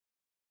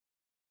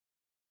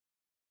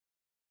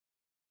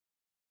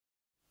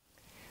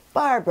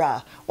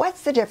Barbara,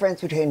 what's the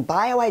difference between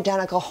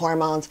bioidentical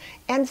hormones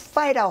and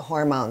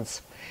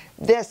phytohormones?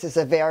 This is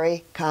a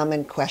very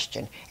common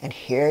question, and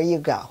here you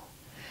go.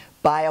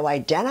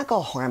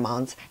 Bioidentical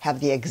hormones have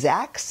the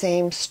exact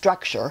same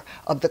structure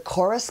of the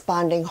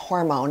corresponding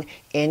hormone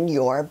in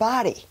your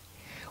body.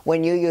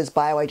 When you use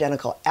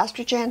bioidentical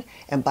estrogen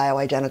and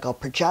bioidentical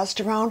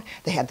progesterone,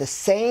 they have the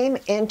same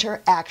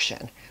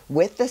interaction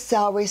with the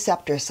cell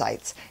receptor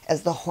sites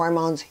as the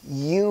hormones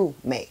you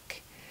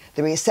make.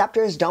 The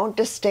receptors don't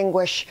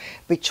distinguish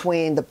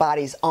between the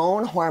body's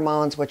own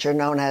hormones, which are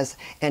known as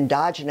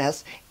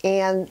endogenous,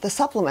 and the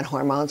supplement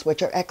hormones,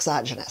 which are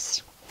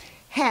exogenous.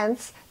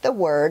 Hence, the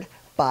word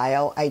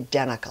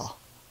bioidentical.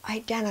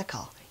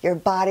 Identical. Your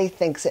body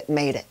thinks it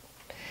made it.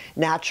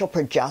 Natural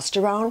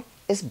progesterone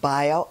is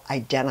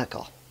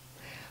bioidentical.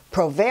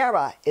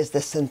 Provera is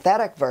the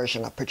synthetic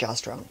version of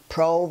progesterone.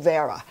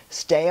 Provera.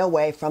 Stay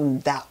away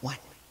from that one.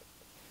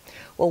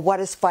 Well,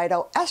 what is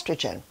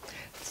phytoestrogen?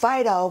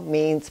 Phyto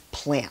means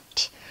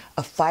plant.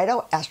 A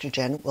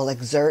phytoestrogen will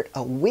exert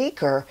a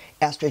weaker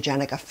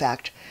estrogenic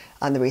effect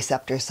on the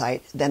receptor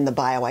site than the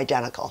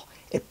bioidentical.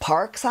 It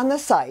parks on the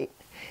site,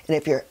 and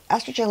if your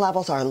estrogen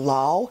levels are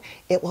low,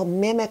 it will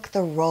mimic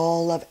the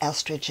role of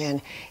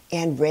estrogen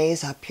and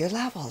raise up your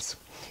levels.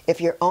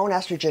 If your own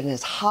estrogen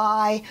is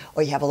high,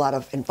 or you have a lot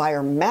of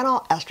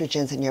environmental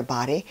estrogens in your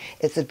body,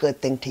 it's a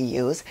good thing to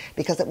use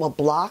because it will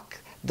block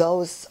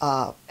those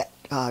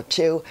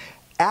to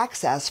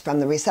access from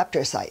the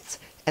receptor sites,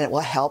 and it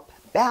will help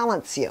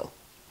balance you.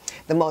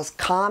 The most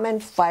common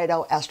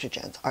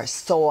phytoestrogens are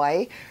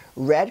soy,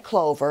 red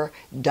clover,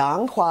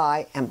 dong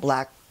quai, and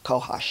black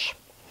cohosh.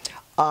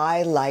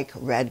 I like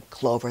red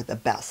clover the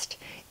best.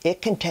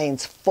 It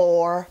contains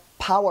 4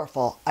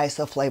 powerful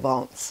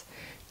isoflavones,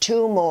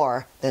 2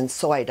 more than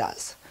soy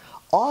does.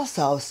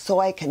 Also,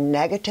 soy can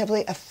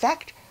negatively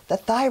affect the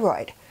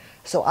thyroid,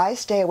 so I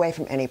stay away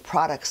from any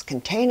products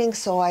containing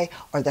soy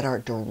or that are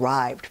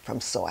derived from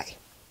soy.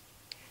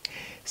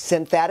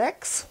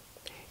 Synthetics,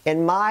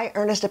 in my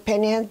earnest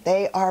opinion,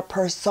 they are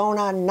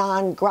persona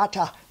non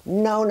grata,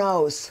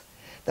 no-nos.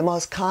 The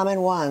most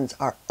common ones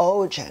are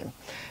Ogen,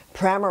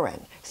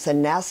 Premarin,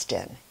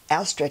 Senestin,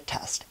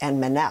 Estratest,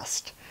 and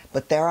Menest,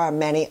 but there are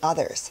many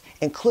others,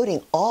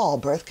 including all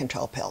birth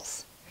control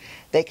pills.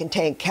 They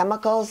contain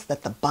chemicals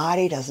that the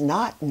body does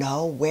not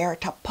know where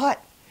to put,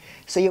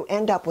 so you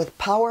end up with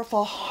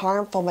powerful,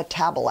 harmful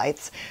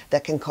metabolites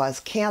that can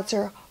cause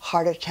cancer,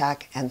 heart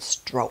attack, and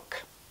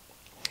stroke.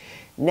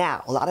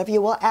 Now, a lot of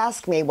you will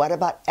ask me, what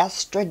about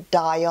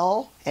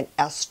estradiol and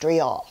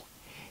estriol?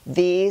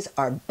 These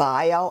are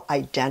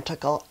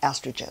bioidentical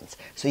estrogens,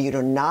 so you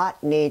do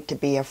not need to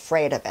be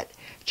afraid of it.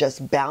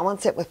 Just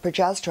balance it with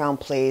progesterone,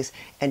 please,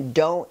 and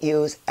don't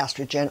use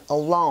estrogen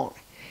alone.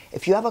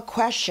 If you have a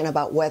question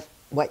about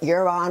what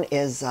you're on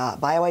is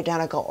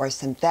bioidentical or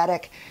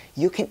synthetic,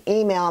 you can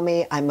email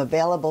me. I'm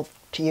available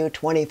to you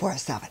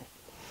 24/7.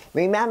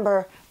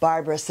 Remember,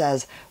 Barbara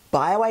says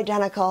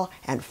bioidentical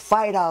and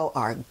phyto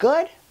are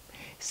good.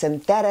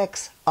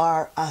 Synthetics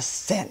are a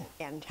sin.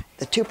 And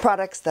the 2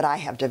 products that I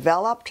have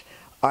developed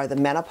are the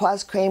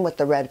menopause cream with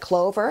the red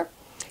clover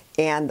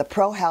and the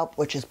ProHelp,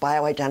 which is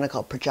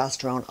bioidentical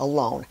progesterone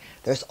alone.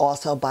 There's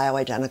also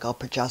bioidentical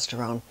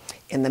progesterone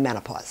in the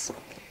menopause.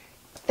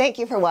 Thank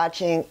you for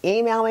watching.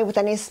 Email me with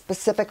any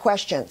specific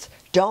questions.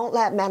 Don't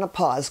let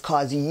menopause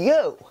cause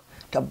you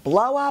to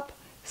blow up,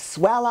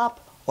 swell up,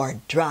 or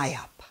dry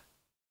up.